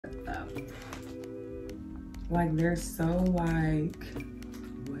Like, they're so like,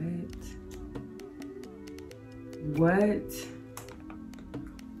 what?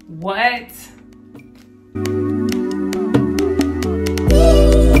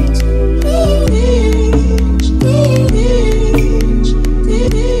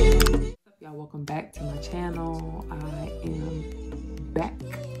 Y'all, welcome back to my channel. I am back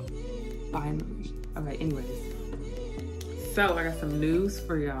finally. Okay, anyways, so I got some news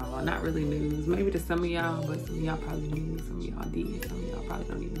for y'all. Not really news, maybe to some of y'all, but some of y'all probably knew, some of y'all did, some of y'all probably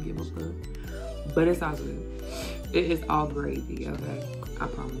don't even give a fuck, but it's all good. It is all gravy, okay, I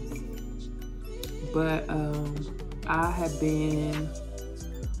promise. But I have been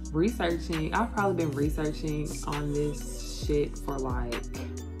researching. I've probably been researching on this shit for like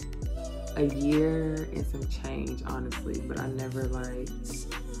a year and some change, honestly, but I never like,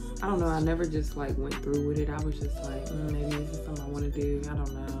 I don't know, I never just like went through with it. I was just like, maybe this is something I want to do. I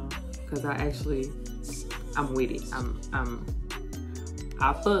don't know, because I'm with it.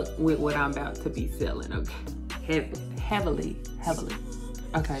 I fuck with what I'm about to be selling, okay? Heavily.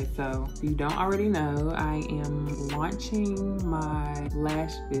 Okay, so if you don't already know, I am launching my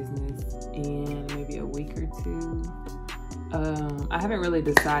lash business in maybe a week or two. I haven't really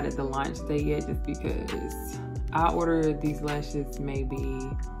decided the launch date yet, just because I ordered these lashes maybe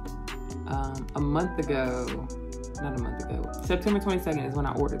a month ago. Not a month ago. September 22nd is when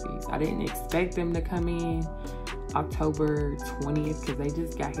I ordered these. I didn't expect them to come in October 20th because they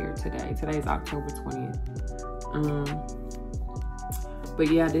just got here today. Today is October 20th. But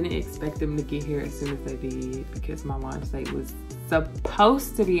yeah, I didn't expect them to get here as soon as they did, because my launch date was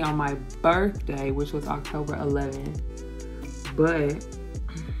supposed to be on my birthday, which was October 11th. But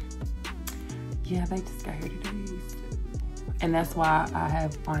yeah, they just got here today. And that's why I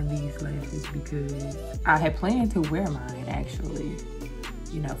have on these lashes, because I had planned to wear mine actually,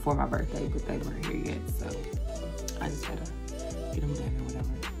 you know, for my birthday, but they weren't here yet. So I just had to get them done or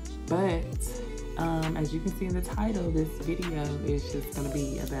whatever. But as you can see in the title, this video is just gonna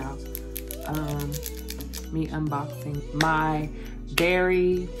be about me unboxing my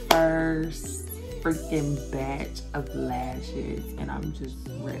very first freaking batch of lashes, and I'm just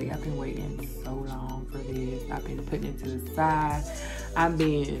ready. I've been waiting so long for this. I've been putting it to the side. I've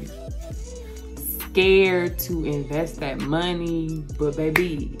been scared to invest that money, but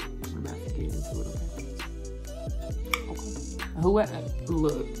baby, I'm about to get into it, okay?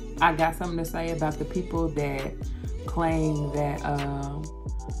 Look, I got something to say about the people that claim that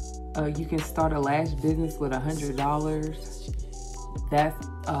you can start a lash business with $100. That's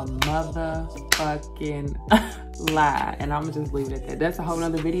a motherfucking lie, and I'm gonna just leave it at that. That's a whole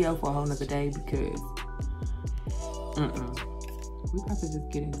nother video for a whole nother day, because we about to just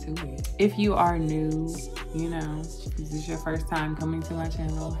get into it. If you are new, you know, if this is your first time coming to my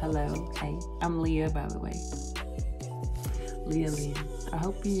channel, hello, hey, I'm Leah, by the way. Leah Lynn. I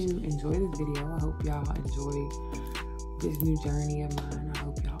hope you enjoy this video. I hope y'all enjoy this new journey of mine. I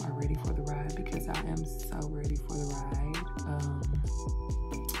hope y'all are ready for the ride, because I am so ready for the ride.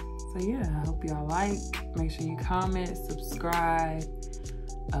 So yeah, I hope y'all like. Make sure you comment, subscribe,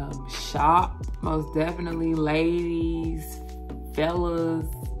 shop, most definitely, ladies, fellas,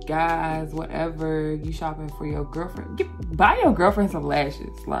 guys, whatever. You shopping for your girlfriend, buy your girlfriend some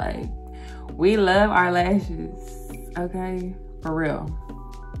lashes. Like, we love our lashes, okay? For real.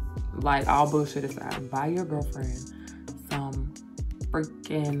 Like, all bullshit aside, buy your girlfriend some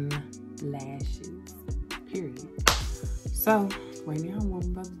freaking lashes, period. So right now, what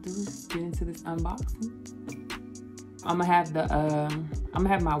I'm about to do is get into this unboxing. I'm gonna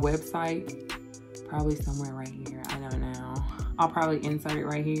have my website probably somewhere right here. I don't know. I'll probably insert it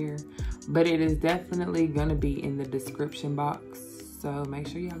right here, but it is definitely gonna be in the description box. So make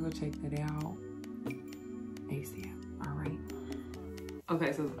sure y'all go check that out. ASAP. All right.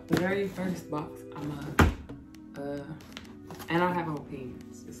 Okay, so the very first box, and I don't have no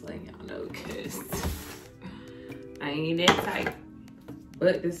pins, just letting y'all know, cause I ain't that tight.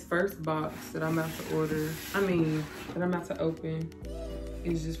 But this first box that I'm about to order, that I'm about to open,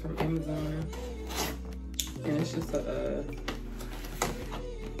 is just from Amazon. And it's just what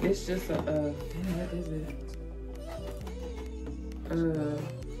is it?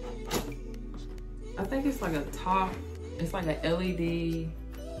 I think it's like a top, it's like a LED,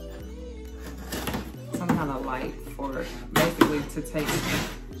 some kind of light for basically to take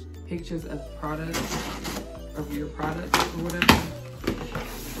pictures of products, of your products or whatever.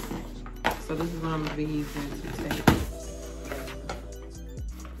 So this is what I'm gonna be using to take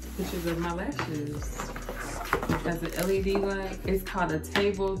pictures of my lashes. It has an LED light. It's called a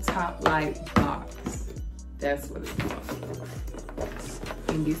tabletop light box. That's what it's called.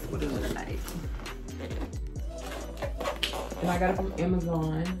 And this is what it looks like. And I got it from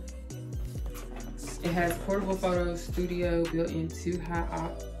Amazon. It has portable photo studio built in two high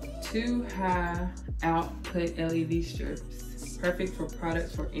output LED strips. Perfect for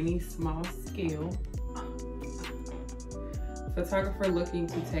products for any small scale. Photographer looking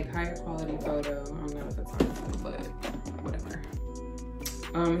to take higher quality photo. I'm not a photographer, but whatever.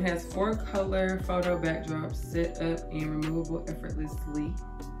 It has 4 color photo backdrops set up and removable effortlessly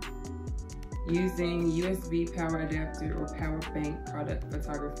using USB power adapter or power bank. Product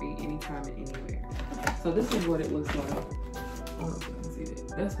photography anytime and anywhere. So this is what it looks like. I don't know if you can see that.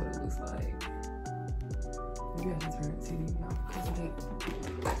 That's what it looks like. Maybe I can turn it to you y'all because of that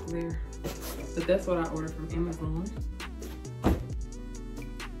glare. But that's what I ordered from Amazon.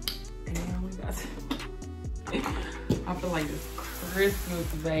 And we got I feel like it's Christmas,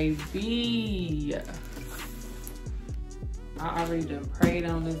 baby. I already done prayed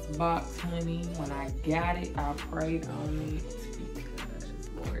on this box, honey. When I got it, I prayed on it because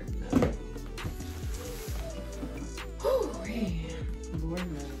Lord knows. Whew, man. Lord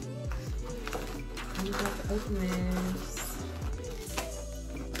knows. I'm about to open this.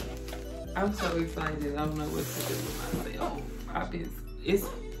 I'm so excited. I don't know what to do with myself.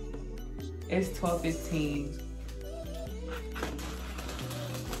 It's 12:15.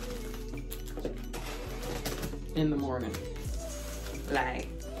 In the morning. Like,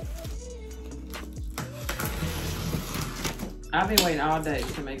 I've been waiting all day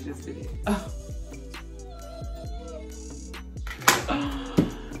to make this video.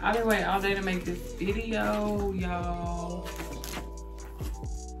 I've been waiting all day to make this video, y'all.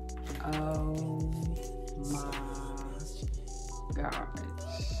 Oh my gosh.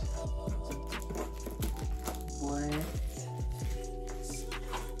 What?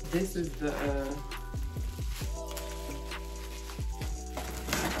 This is the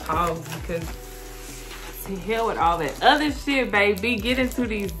pause because to hell with all that other shit, baby. Get into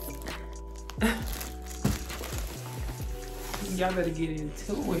these. Y'all better get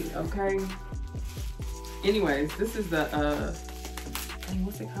into it, okay? Anyways, this is the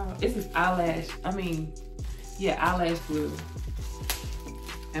what's it called? This is eyelash. Eyelash glue.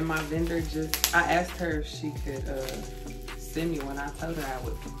 And my vendor I asked her if she could send me one. I told her I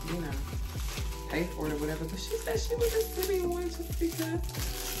would, pay for it or whatever, but she said she would just send me one just because.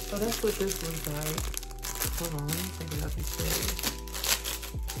 So that's what this looks like. Hold on, let me take it out this bag.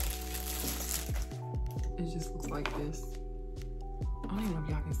 It just looks like this. I don't even know if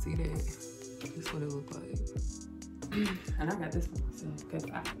y'all can see that. This is what it looks like. And I got this for myself because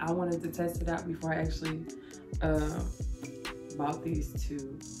I wanted to test it out before I actually bought these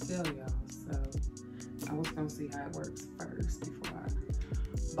to sell y'all. So I was gonna see how it works first before I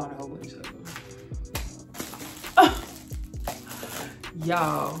bought a whole bunch of them.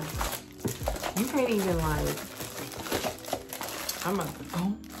 Y'all, you can't even like, oh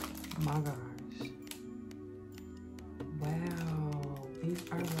my gosh. Wow, these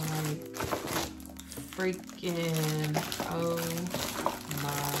are like freaking, oh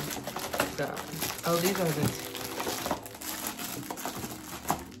my gosh. Oh, these are the,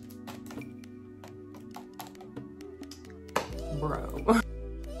 bro.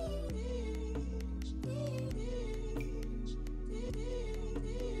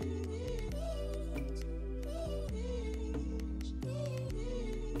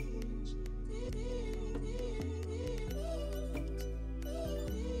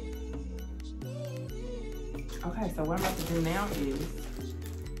 Okay, so what I'm about to do now is,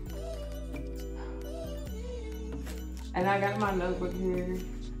 and I got my notebook here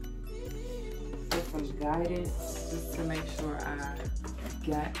for some guidance, just to make sure I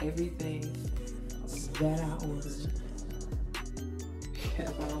got everything that I ordered.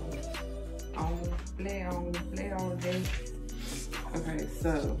 Play on this. Okay,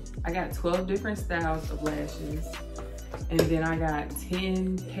 so I got 12 different styles of lashes. And then I got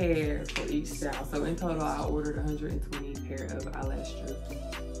 10 pair for each style. So in total, I ordered 120 pair of eyelash strips.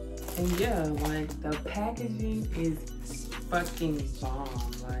 And yeah, like the packaging is fucking bomb.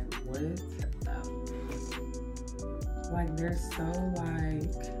 Like what? Like they're so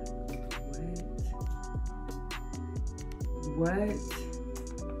like,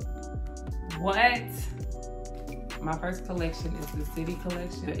 what? My first collection is the City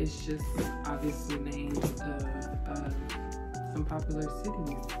collection. It's just obviously names of some popular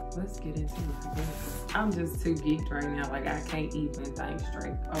cities. Let's get into it. I'm just too geeked right now. Like I can't even think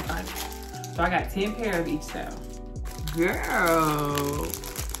straight. Okay. So I got 10 pair of each style. Girl.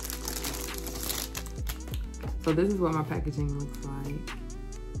 So this is what my packaging looks like.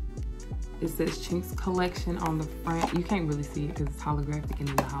 It says Chinx Collection on the front. You can't really see it because it's holographic, and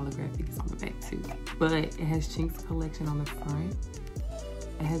then the holographic is on the back too. But it has Chinx Collection on the front.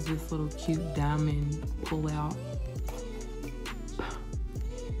 It has this little cute diamond pull out.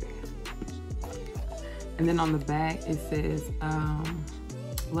 And then on the back, it says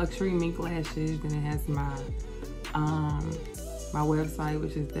luxury mink lashes, and it has my my website,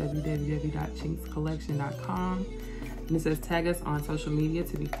 which is www.chinxxcollection.com. And it says tag us on social media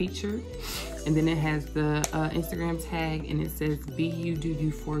to be featured. And then it has the Instagram tag, and it says be you, do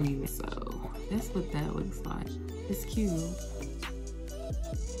you, for you. So that's what that looks like. It's cute.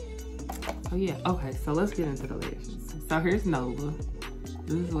 Oh yeah, okay, so let's get into the lashes. So here's Nola.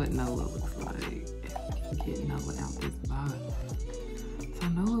 This is what Nola looks like. Get Nola out this box. So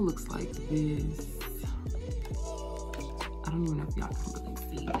Nola looks like this. I don't even know if y'all can really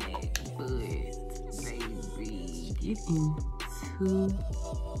see that, but baby, get into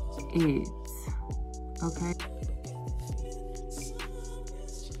it. Okay.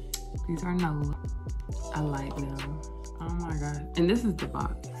 These are Nola. I like them. Oh my god. And this is the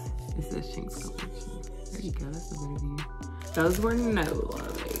box. It says Chinx Collection. There you go. That's a better view. Those were Nola,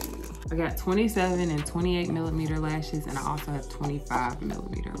 baby. I got 27 and 28 millimeter lashes, and I also have 25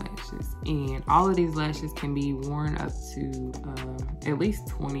 millimeter lashes. And all of these lashes can be worn up to at least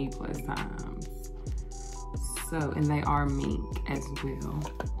 20 plus times. So, and they are mink as well.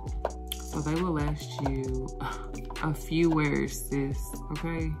 So they will last you a few wears, sis,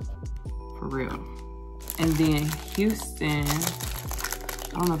 okay? For real. And then Houston,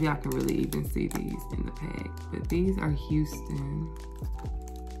 I don't know if y'all can really even see these in the pack, but these are Houston.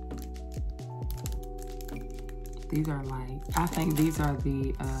 These are like, I think these are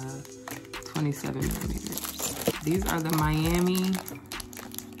the 27 millimeters. These are the Miami.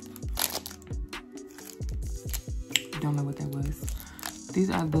 Don't know what that was. These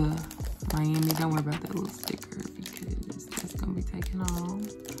are the Miami. Don't worry about that little sticker because that's gonna be taken off.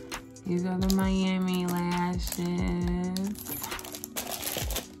 These are the Miami lashes.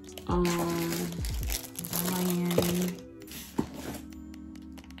 Miami.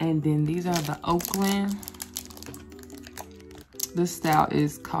 And then these are the Oakland. This style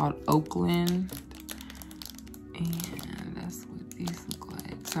is called Oakland. And that's what these look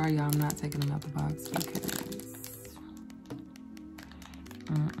like. Sorry, y'all, I'm not taking them out the box because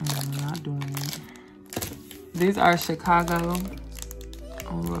I'm not doing it. These are Chicago. I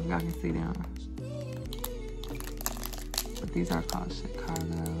don't know if y'all can see them. But these are called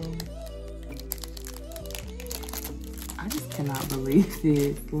Chicago. I just cannot believe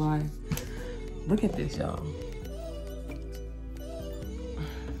this. Like, look at this, y'all.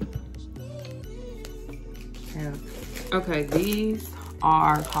 Yeah. Okay, these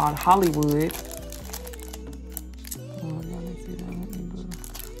are called Hollywood. Oh, y'all didn't see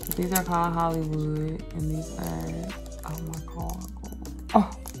that. But these are called Hollywood, and these are, oh my god.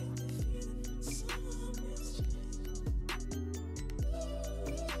 Oh.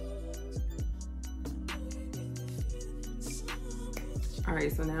 All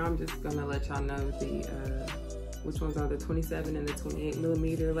right, so now I'm just gonna let y'all know the which ones are the 27 and the 28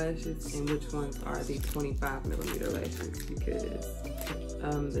 millimeter lashes, and which ones are the 25 millimeter lashes, because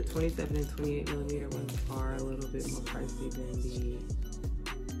the 27 and 28 millimeter ones are a little bit more pricey than the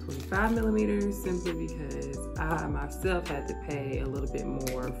 25 millimeters, simply because I myself had to pay a little bit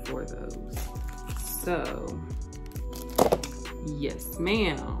more for those. So, yes,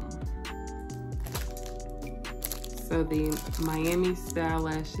 ma'am. So the Miami style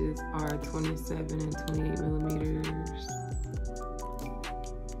lashes are 27 and 28 millimeters.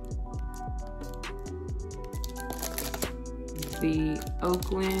 The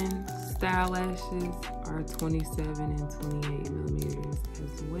Oakland style lashes are 27 and 28 millimeters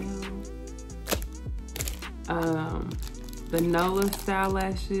as well. The Nola style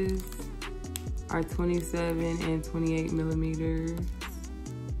lashes are 27 and 28 millimeters.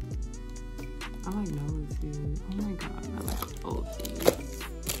 I like Nola too. Oh my god, I like all of these.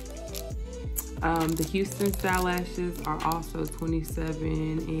 The Houston style lashes are also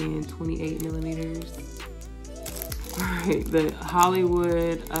 27 and 28 millimeters. Alright, the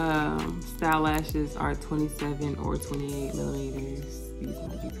Hollywood style lashes are 27 or 28 millimeters. These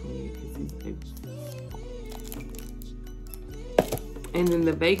might be 28 because these babies. And then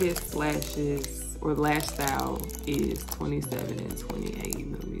the Vegas lashes or lash style is 27 and 28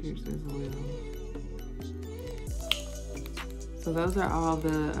 millimeters as well. So those are all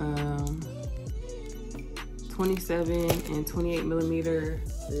the 27 and 28 millimeter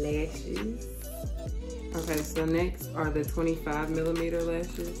lashes. Okay, so next are the 25 millimeter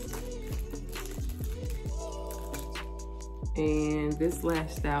lashes. And this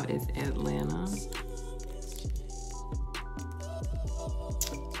lash style is Atlanta.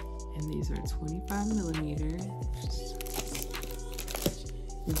 And these are 25 millimeters.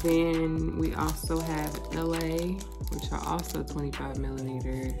 Then we also have LA, which are also 25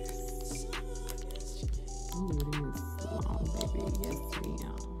 millimeters. Ooh, it is long, baby. Yes,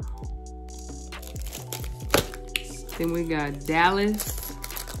 ma'am. Then we got Dallas,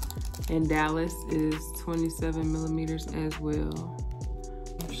 and Dallas is 27 millimeters as well.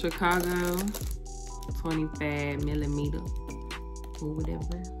 Chicago, 25 millimeters, or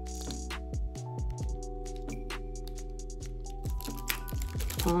whatever.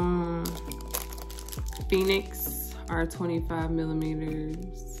 Phoenix are 25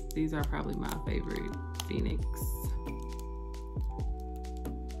 millimeters. These are probably my favorite, Phoenix.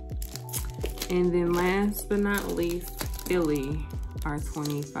 And then last but not least, Philly are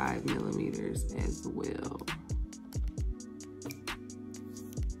 25 millimeters as well.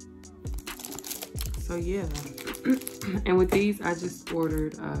 So yeah, and with these, I just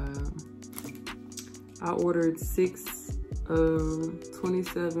ordered, I ordered 6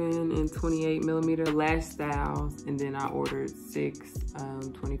 27 and 28 millimeter lash styles, and then I ordered 6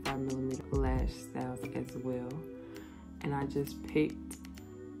 25 millimeter lash styles as well. And I just picked,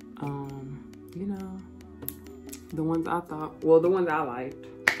 you know, the ones I thought, well, the ones I liked.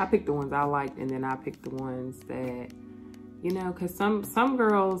 I picked the ones I liked, and then I picked the ones that, you know, cause some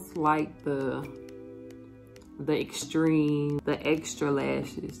girls like the extreme, the extra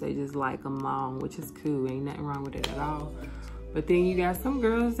lashes. They just like them long, which is cool. Ain't nothing wrong with it at all. But then you got some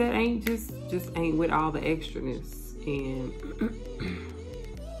girls that ain't just ain't with all the extraness. And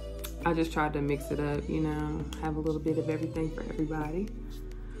I just tried to mix it up, you know, have a little bit of everything for everybody.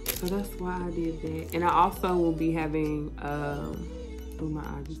 So that's why I did that. And I also will be having, oh, my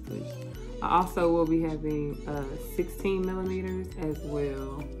eye just twitched. I also will be having 16 millimeters as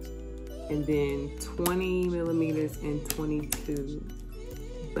well. And then 20 millimeters and 22.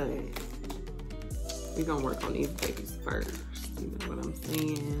 But we're gonna work on these babies first. You know what I'm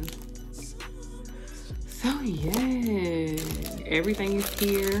saying? So yeah, everything is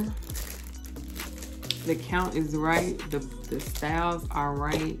here. The count is right. The styles are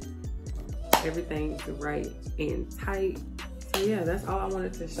right. Everything's right and tight. So yeah, that's all I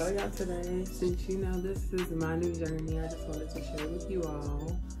wanted to show y'all today. Since you know this is my new journey, I just wanted to share with you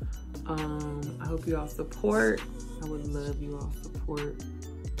all. I hope you all support. I would love you all support.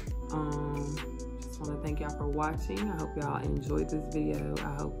 Just want to thank y'all for watching. I hope y'all enjoyed this video.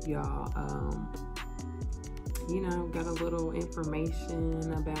 I hope y'all, you know, got a little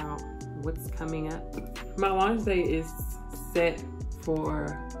information about what's coming up. My launch date is set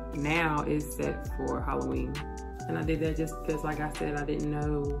for now, is set for Halloween. And I did that just because, like I said, I didn't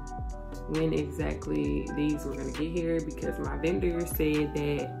know when exactly these were gonna get here, because my vendor said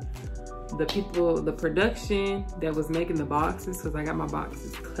that the production that was making the boxes, because I got my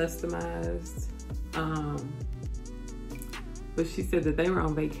boxes customized, but she said that they were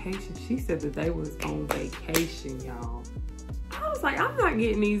on vacation. She said that they was on vacation, y'all. I was like, I'm not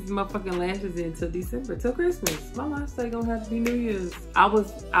getting these motherfucking lashes until December, till Christmas. My lash day gonna have to be New Year's. I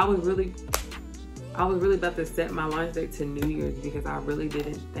was really about to set my launch date to New Year's, because I really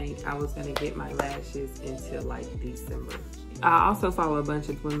didn't think I was gonna get my lashes until like December. I also follow a bunch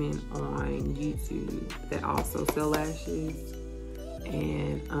of women on YouTube that also sell lashes,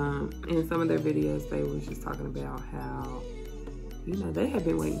 and in some of their videos they was just talking about how, you know, they had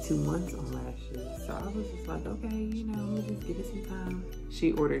been waiting 2 months on lashes. So I was just like, okay, you know, let me just give it some time.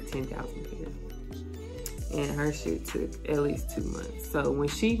 She ordered 10,000 pairs, and her shit took at least 2 months. So when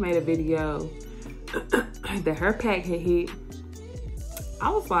she made a video that her pack had hit, I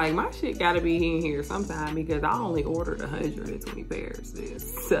was like, my shit gotta be in here sometime, because I only ordered 120 pairs.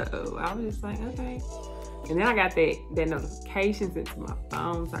 So I was just like, okay. And then I got that notification sent to my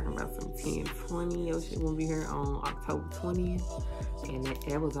phone talking about some 10/20. Your shit won't be here on October 20th. And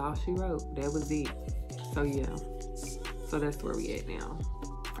that was all she wrote. That was it. So yeah, so that's where we at now.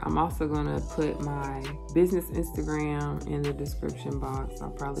 I'm also gonna put my business Instagram in the description box.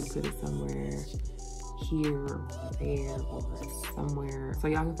 I'll probably put it somewhere here or there or somewhere, so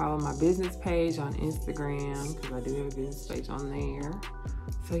y'all can follow my business page on Instagram, because I do have a business page on there.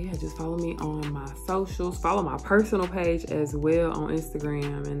 So yeah, just follow me on my socials. Follow my personal page as well on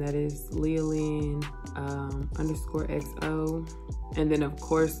Instagram, and that is Leolyn _XO. And then of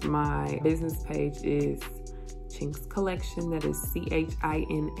course my business page is Chinx Collection. That is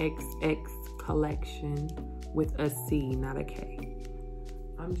CHINXX Collection with a C, not a K.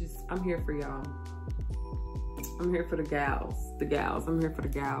 I'm here for y'all. I'm here for the gals. I'm here for the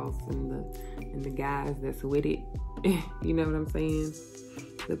gals and the guys that's with it. You know what I'm saying?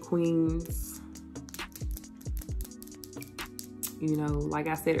 The queens. You know, like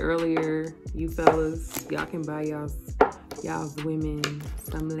I said earlier, you fellas, y'all can buy y'all's women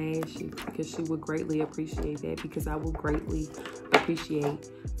some lashes, because she would greatly appreciate that, because I will greatly appreciate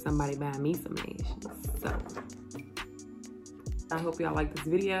somebody buying me some lashes. So I hope y'all like this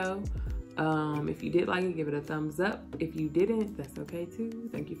video. If you did like it, give it a thumbs up. If you didn't, that's okay too.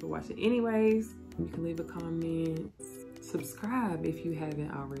 Thank you for watching anyways. You can leave a comment, subscribe if you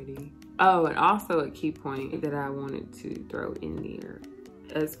haven't already. Oh, and also a key point that I wanted to throw in there,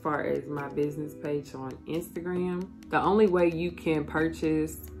 as far as my business page on Instagram, the only way you can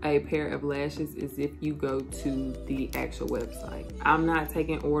purchase a pair of lashes is if you go to the actual website. I'm not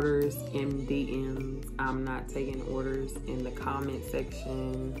taking orders in DMs. I'm not taking orders in the comment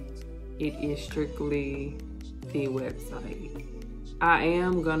section. It is strictly the website. I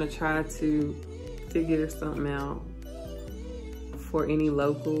am gonna try to figure something out for any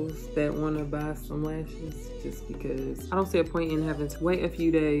locals that want to buy some lashes, just because I don't see a point in having to wait a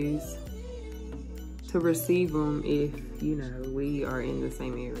few days to receive them if, you know, we are in the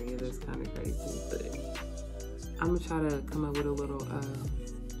same area. That's kind of crazy, but I'm gonna try to come up with a little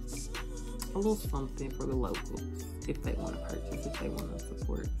something for the locals if they want to purchase, if they want to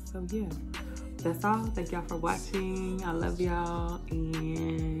support. So yeah, that's all. Thank y'all for watching. I love y'all,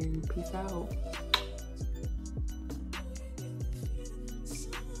 and peace out.